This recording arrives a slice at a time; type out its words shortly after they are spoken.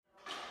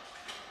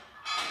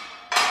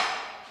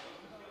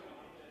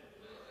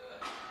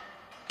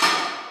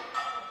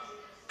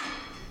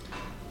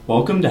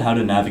Welcome to How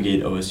to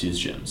Navigate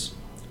OSU's Gyms.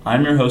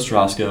 I'm your host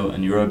Roscoe,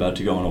 and you are about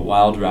to go on a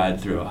wild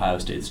ride through Ohio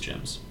State's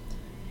gyms.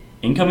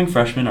 Incoming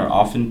freshmen are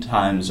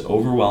oftentimes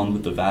overwhelmed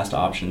with the vast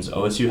options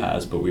OSU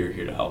has, but we are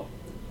here to help.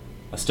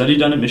 A study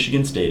done at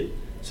Michigan State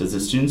says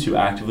that students who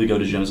actively go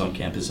to gyms on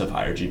campus have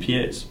higher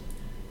GPAs.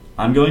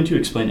 I'm going to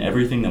explain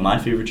everything that my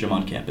favorite gym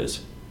on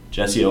campus,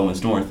 Jesse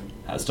Owens North,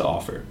 has to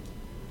offer.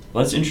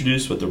 Let's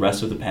introduce what the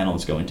rest of the panel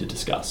is going to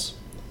discuss.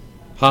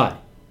 Hi,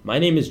 my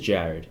name is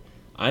Jared.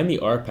 I'm the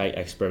RPAC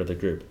expert of the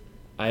group.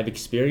 I have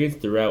experience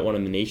throughout one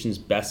of the nation's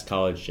best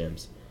college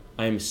gyms.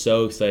 I am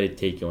so excited to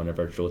take you on a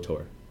virtual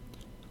tour.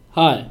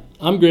 Hi,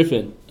 I'm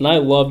Griffin, and I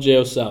love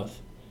JO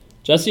South.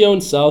 Jesse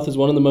Owens South is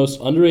one of the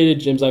most underrated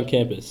gyms on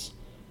campus.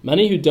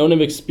 Many who don't have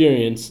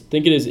experience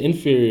think it is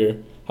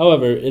inferior.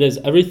 However, it has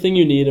everything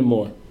you need and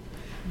more.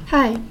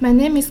 Hi, my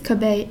name is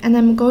Kabei, and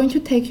I'm going to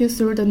take you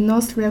through the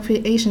North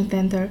Recreation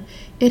Center.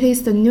 It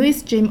is the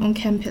newest gym on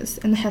campus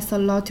and has a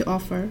lot to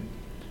offer.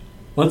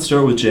 Let's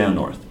start with JO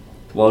North.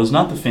 While it is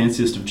not the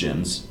fanciest of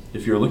gyms,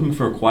 if you're looking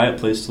for a quiet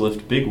place to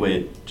lift big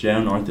weight,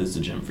 JO North is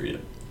the gym for you.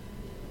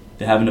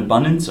 They have an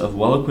abundance of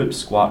well-equipped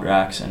squat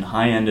racks and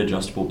high-end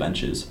adjustable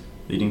benches,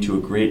 leading to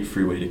a great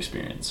free weight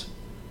experience.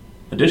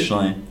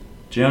 Additionally,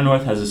 JO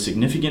North has a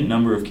significant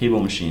number of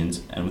cable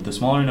machines, and with the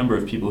smaller number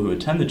of people who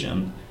attend the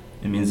gym,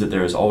 it means that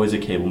there is always a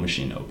cable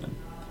machine open.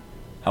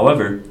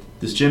 However,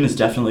 this gym is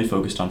definitely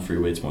focused on free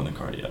weights more than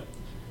cardio.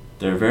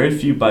 There are very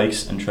few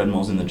bikes and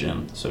treadmills in the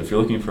gym, so if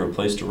you're looking for a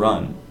place to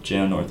run,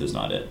 JO North is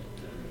not it.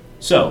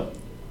 So,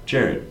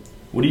 Jared,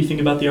 what do you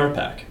think about the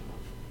RPAC?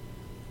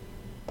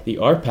 The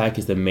RPAC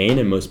is the main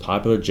and most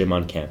popular gym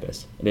on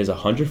campus. It is a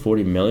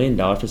 $140 million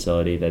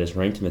facility that is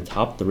ranked in the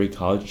top 3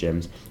 college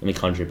gyms in the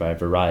country by a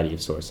variety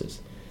of sources.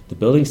 The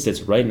building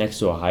sits right next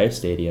to Ohio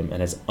Stadium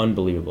and has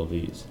unbelievable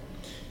views.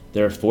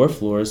 There are 4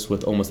 floors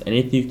with almost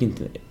anything you can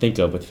think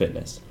of with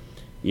fitness.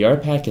 The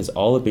RPAC has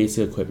all the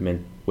basic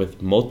equipment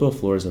with multiple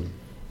floors of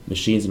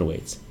machines and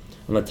weights.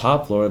 On the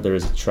top floor, there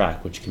is a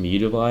track which can be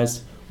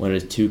utilized when it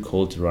is too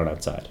cold to run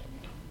outside.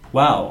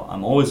 Wow,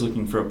 I'm always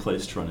looking for a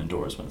place to run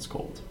indoors when it's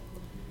cold.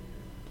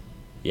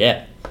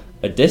 Yeah.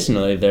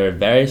 Additionally, there are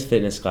various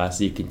fitness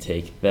classes you can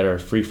take that are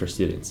free for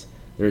students.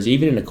 There is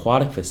even an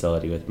aquatic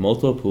facility with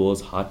multiple pools,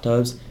 hot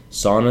tubs,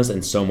 saunas,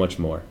 and so much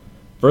more.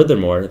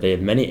 Furthermore, they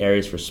have many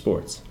areas for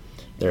sports.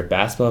 There are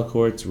basketball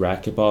courts,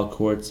 racquetball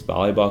courts,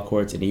 volleyball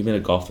courts, and even a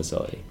golf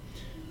facility.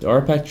 The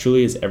RPAC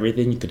truly is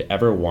everything you could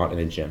ever want in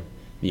a gym.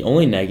 The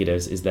only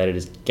negatives is that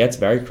it gets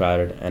very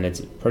crowded and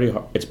it's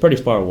pretty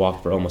far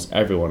walk for almost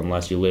everyone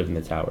unless you live in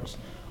the towers.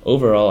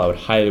 Overall, I would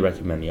highly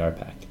recommend the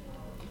RPAC.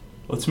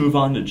 Let's move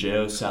on to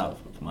JO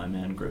South with my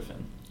man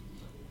Griffin.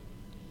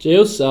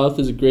 JO South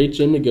is a great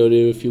gym to go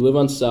to if you live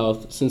on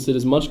South, since it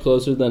is much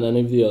closer than any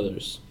of the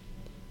others.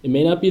 It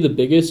may not be the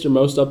biggest or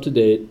most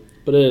up-to-date,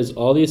 but it has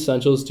all the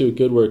essentials to a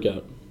good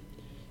workout.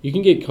 You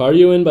can get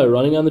cardio in by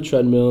running on the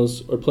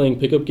treadmills or playing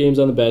pickup games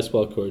on the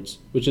basketball courts,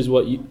 which is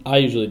what I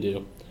usually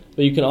do.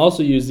 But you can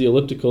also use the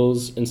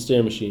ellipticals and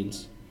stair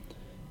machines.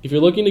 If you're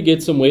looking to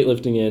get some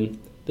weightlifting in,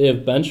 they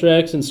have bench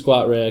racks and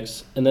squat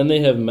racks, and then they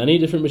have many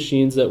different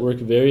machines that work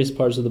various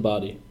parts of the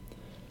body.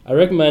 I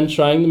recommend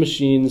trying the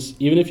machines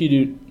even if you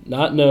do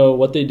not know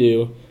what they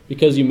do,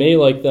 because you may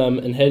like them,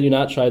 and had you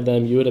not tried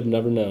them, you would have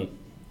never known.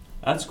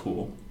 That's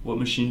cool. What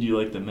machine do you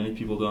like that many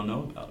people don't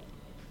know about?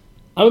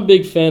 I'm a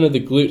big fan of the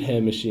glute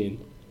ham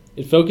machine.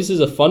 It focuses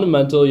a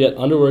fundamental yet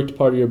underworked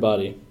part of your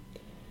body.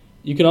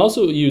 You can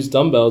also use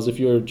dumbbells if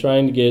you're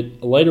trying to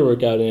get a lighter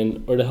workout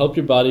in or to help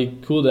your body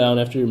cool down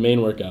after your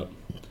main workout.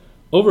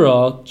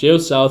 Overall, JO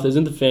South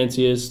isn't the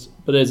fanciest,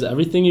 but it has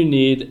everything you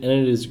need, and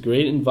it is a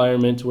great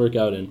environment to work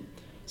out in,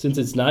 since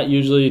it's not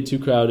usually too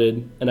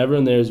crowded and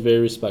everyone there is very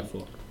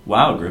respectful.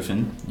 Wow,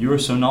 Griffin, you are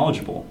so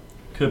knowledgeable.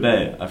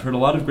 Kobe, I've heard a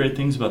lot of great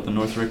things about the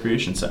North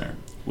Recreation Center.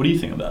 What do you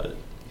think about it?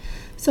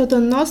 So the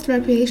North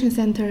Recreation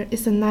Center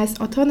is a nice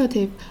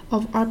alternative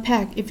of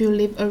RPAC if you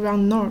live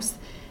around North.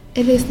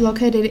 It is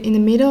located in the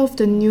middle of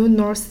the new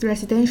North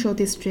Residential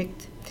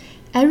District.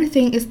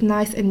 Everything is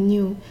nice and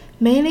new,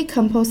 mainly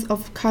composed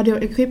of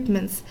cardio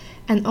equipments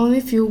and only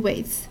few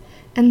weights.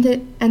 And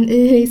it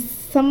is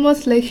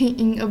somewhat lacking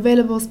in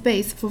available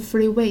space for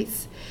free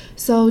weights.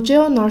 So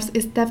JO North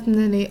is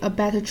definitely a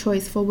better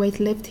choice for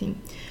weightlifting.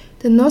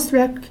 The North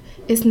Rec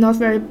is not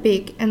very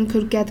big and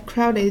could get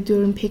crowded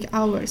during peak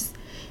hours.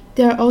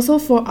 There are also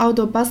 4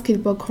 outdoor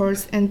basketball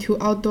courts and 2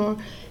 outdoor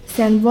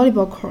sand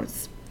volleyball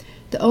courts.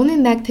 The only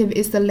negative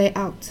is the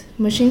layout.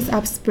 Machines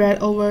are spread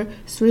over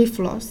 3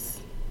 floors.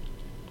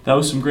 That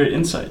was some great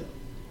insight.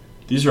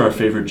 These are our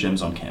favorite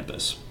gyms on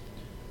campus.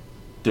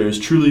 There is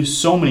truly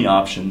so many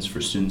options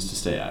for students to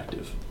stay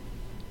active.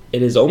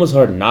 It is almost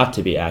hard not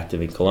to be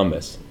active in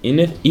Columbus.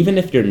 Even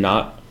if you're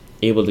not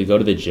able to go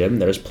to the gym,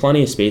 there's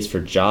plenty of space for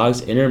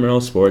jogs,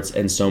 intramural sports,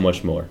 and so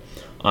much more.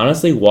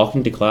 Honestly,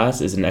 walking to class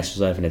is an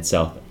exercise in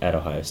itself at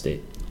Ohio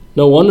State.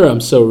 No wonder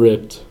I'm so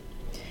ripped.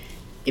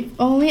 If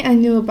only I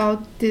knew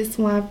about this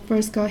when I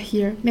first got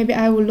here, maybe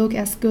I would look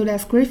as good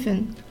as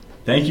Griffin.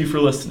 Thank you for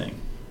listening.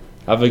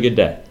 Have a good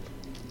day.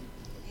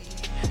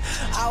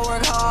 I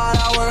work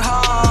hard. I work hard.